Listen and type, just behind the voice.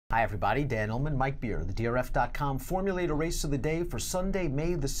Hi everybody, Dan Illman, Mike Beer, the DRF.com Formulator Race of the Day for Sunday,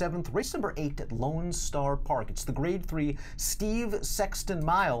 May the 7th, race number 8 at Lonestar Park. It's the Grade 3 Steve Sexton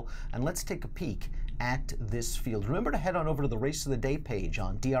Mile, and let's take a peek at this field. Remember to head on over to the Race of the Day page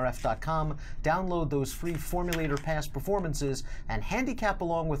on DRF.com, download those free Formulator Pass performances, and handicap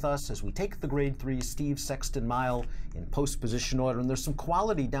along with us as we take the Grade 3 Steve Sexton Mile in post-position order. And there's some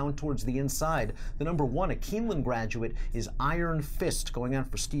quality down towards the inside. The number 1, a Keeneland graduate, is Iron Fist, going on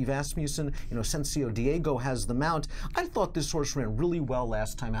for Steve Asmussen. Inocencio Diego has the mount. I thought this horse ran really well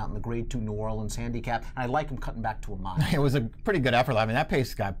last time out in the Grade 2 New Orleans handicap, and I like him cutting back to a mile. It was a pretty good effort. I mean, that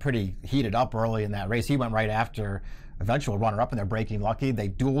pace got pretty heated up early in that race. He went right after eventual runner-up, and they're breaking lucky. They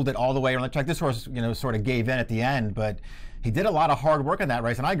dueled it all the way around the track. This horse, sort of gave in at the end, but he did a lot of hard work in that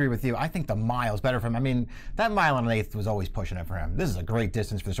race, and I agree with you. I think the mile's better for him. I mean, that mile and an eighth was always pushing it for him. This is a great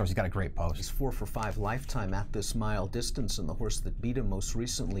distance for this horse. He's got a great post. He's 4 for 5 lifetime at this mile distance, and the horse that beat him most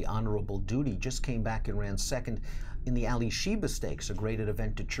recently, Honorable Duty, just came back and ran second in the Ali Sheba Stakes, a graded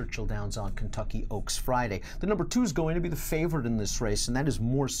event at Churchill Downs on Kentucky Oaks Friday. The number 2 is going to be the favorite in this race, and that is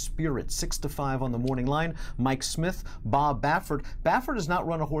More Spirit. 6 to 5 on the morning line. Mike Smith, Bob Baffert. Baffert has not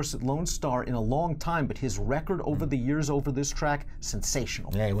run a horse at Lonestar in a long time, but his record over the years over this track,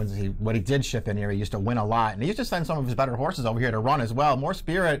 sensational. Yeah, what he did ship in here, he used to win a lot, and he used to send some of his better horses over here to run as well. More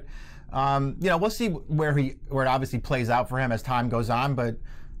Spirit, we'll see where it obviously plays out for him as time goes on, but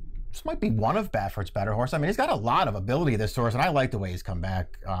this might be one of Baffert's better horses. I mean, he's got a lot of ability, this horse, and I like the way he's come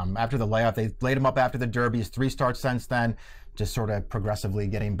back. After the layoff, they laid him up after the Derby. He's 3 starts since then, just sort of progressively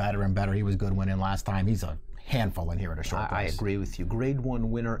getting better and better. He was good winning last time. He's a handful in here at a short I race. agree with you. Grade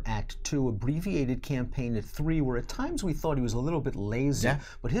 1 winner at 2, abbreviated campaign at 3, where at times we thought he was a little bit lazy,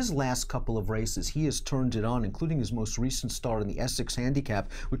 but his last couple of races, he has turned it on, including his most recent start in the Essex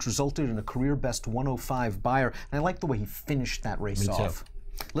Handicap, which resulted in a career best 105 Beyer, and I like the way he finished that race off.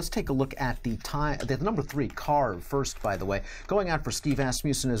 Let's take a look at the number 3, Carve, first, by the way. Going out for Steve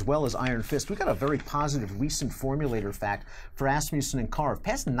Asmussen as well as Iron Fist. We got a very positive recent formulator fact for Asmussen and Carve.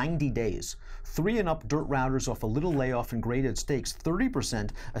 Past 90 days, 3 and up dirt routers off a little layoff in graded stakes, 30%,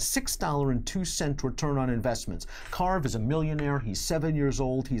 a $6.02 return on investments. Carve is a millionaire. He's 7 years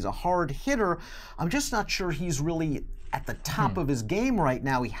old. He's a hard hitter. I'm just not sure he's really at the top of his game right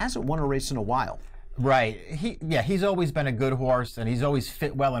now. He hasn't won a race in a while. Right. He's always been a good horse, and he's always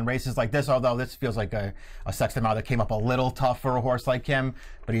fit well in races like this, although this feels like a Sexton Mile that came up a little tough for a horse like him,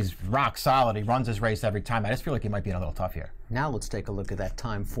 but he's rock solid. He runs his race every time. I just feel like he might be a little tough here. Now let's take a look at that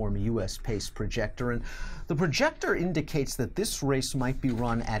time form US pace projector, and the projector indicates that this race might be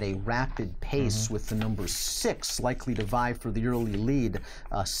run at a rapid pace with the number 6 likely to vie for the early lead.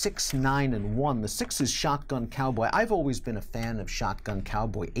 6, 9, and 1. The 6 is Shotgun Cowboy. I've always been a fan of Shotgun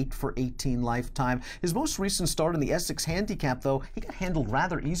Cowboy. 8 for 18 lifetime. His most recent start in the Essex Handicap, though, he got handled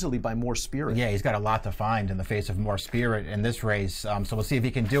rather easily by More Spirit. Yeah, he's got a lot to find in the face of More Spirit in this race, so we'll see if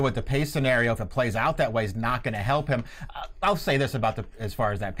he can do it. The pace scenario, if it plays out that way, is not going to help him. I'll say this about as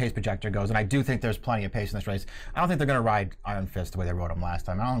far as that pace projector goes, and I do think there's plenty of pace in this race. I don't think they're going to ride Iron Fist the way they rode him last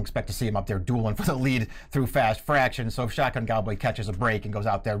time. I don't expect to see him up there dueling for the lead through fast fractions, so if Shotgun Cowboy catches a break and goes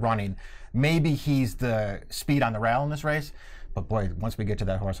out there running, maybe he's the speed on the rail in this race. But boy, once we get to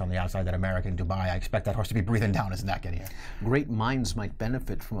that horse on the outside, that American Dubai, I expect that horse to be breathing down his neck in here. Great minds might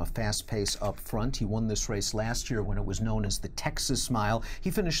benefit from a fast pace up front. He won this race last year when it was known as the Texas Mile.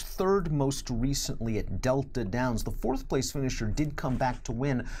 He finished 3rd most recently at Delta Downs. The 4th place finisher did come back to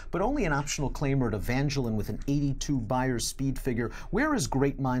win, but only an optional claimer at Evangeline with an 82 Beyer speed figure. Where is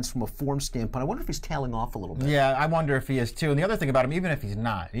Great Minds from a form standpoint? I wonder if he's tailing off a little bit. Yeah, I wonder if he is too. And the other thing about him, even if he's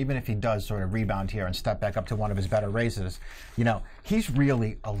not, even if he does sort of rebound here and step back up to one of his better races, he's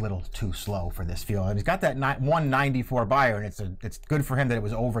really a little too slow for this field. And he's got that 194 Beyer, and it's good for him that it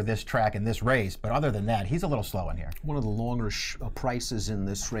was over this track in this race. But other than that, he's a little slow in here. One of the longer prices in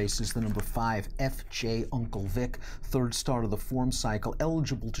this race is the number 5, FJ Uncle Vic, 3rd start of the form cycle,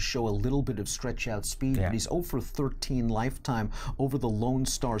 eligible to show a little bit of stretch out speed, but he's 0 for 13 lifetime over the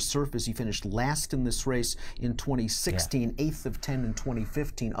Lonestar surface. He finished last in this race in 2016, 8th of 10 in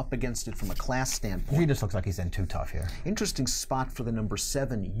 2015, up against it from a class standpoint. He just looks like he's in too tough here. Interesting spot for the number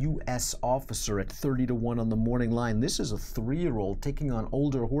 7, U.S. Officer, at 30 to 1 on the morning line. This is a 3-year-old taking on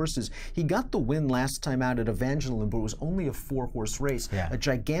older horses. He got the win last time out at Evangeline, but it was only a 4-horse race. A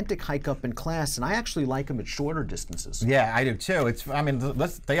gigantic hike up in class, and I actually like him at shorter distances. Yeah, I do too.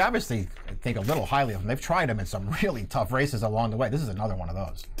 They obviously think a little highly of him. They've tried him in some really tough races along the way. This is another one of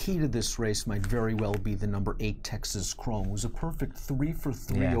those. Key to this race might very well be the number 8, Texas Chrome. It was a perfect 3 for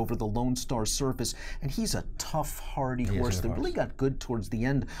 3 over the Lonestar surface, and he's a tough, hardy horse. that really got good towards the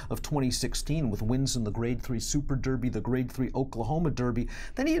end of 2016 with wins in the Grade 3 Super Derby, the Grade 3 Oklahoma Derby.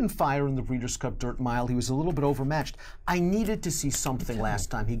 Then he didn't fire in the Breeders' Cup Dirt Mile. He was a little bit overmatched. I needed to see something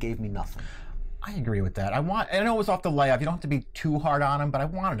last time. He gave me nothing. I agree with that. I know it was off the layoff. You don't have to be too hard on him, but I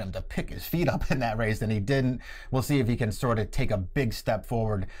wanted him to pick his feet up in that race, and he didn't. We'll see if he can sort of take a big step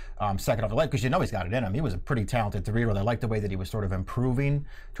forward second off the leg, because you know he's got it in him. He was a pretty talented three-year-old. I like the way that he was sort of improving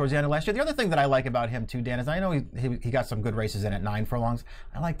towards the end of last year. The other thing that I like about him too, Dan, is I know he got some good races in at 9 furlongs.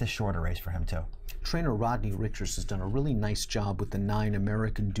 I like the shorter race for him too. Trainer Rodney Richards has done a really nice job with the 9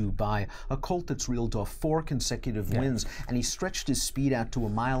 American Dubai, a colt that's reeled off 4 consecutive wins, and he stretched his speed out to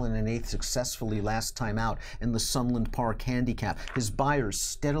 1 1/8 successfully last time out in the Sunland Park Handicap. His Beyer's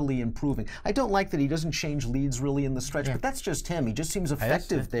steadily improving. I don't like that he doesn't change leads really in the stretch, but that's just him. He just seems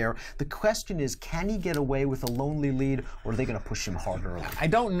effective there. The question is, can he get away with a lonely lead, or are they going to push him hard early? I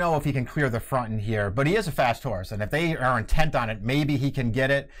don't know if he can clear the front in here, but he is a fast horse, and if they are intent on it, maybe he can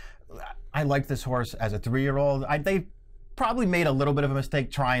get it. I like this horse as a 3-year-old. They probably made a little bit of a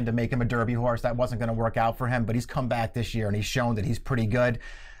mistake trying to make him a Derby horse. That wasn't going to work out for him, but he's come back this year and he's shown that he's pretty good.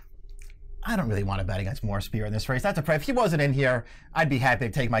 I don't really want to bet against More Spirit in this race. That's a price. If he wasn't in here, I'd be happy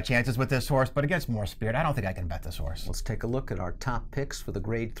to take my chances with this horse, but against More Spirit, I don't think I can bet this horse. Let's take a look at our top picks for the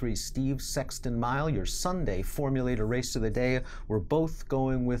Grade 3 Steve Sexton Mile, your Sunday Formulator race of the day. We're both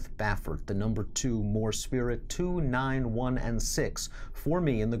going with Baffert, the number 2 More Spirit, 2, 9, 1, and 6 for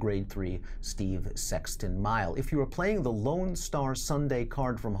me in the Grade 3 Steve Sexton Mile. If you are playing the Lonestar Sunday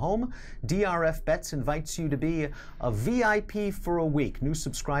card from home, DRF Bets invites you to be a VIP for a week. New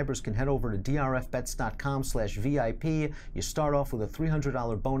subscribers can head over to drfbets.com/VIP. You start off with a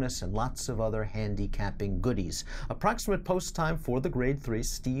 $300 bonus and lots of other handicapping goodies. Approximate post time for the Grade 3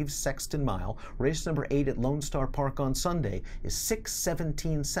 Steve Sexton Mile, race number 8 at Lonestar Park on Sunday, is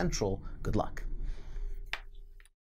 6:17 Central. Good luck.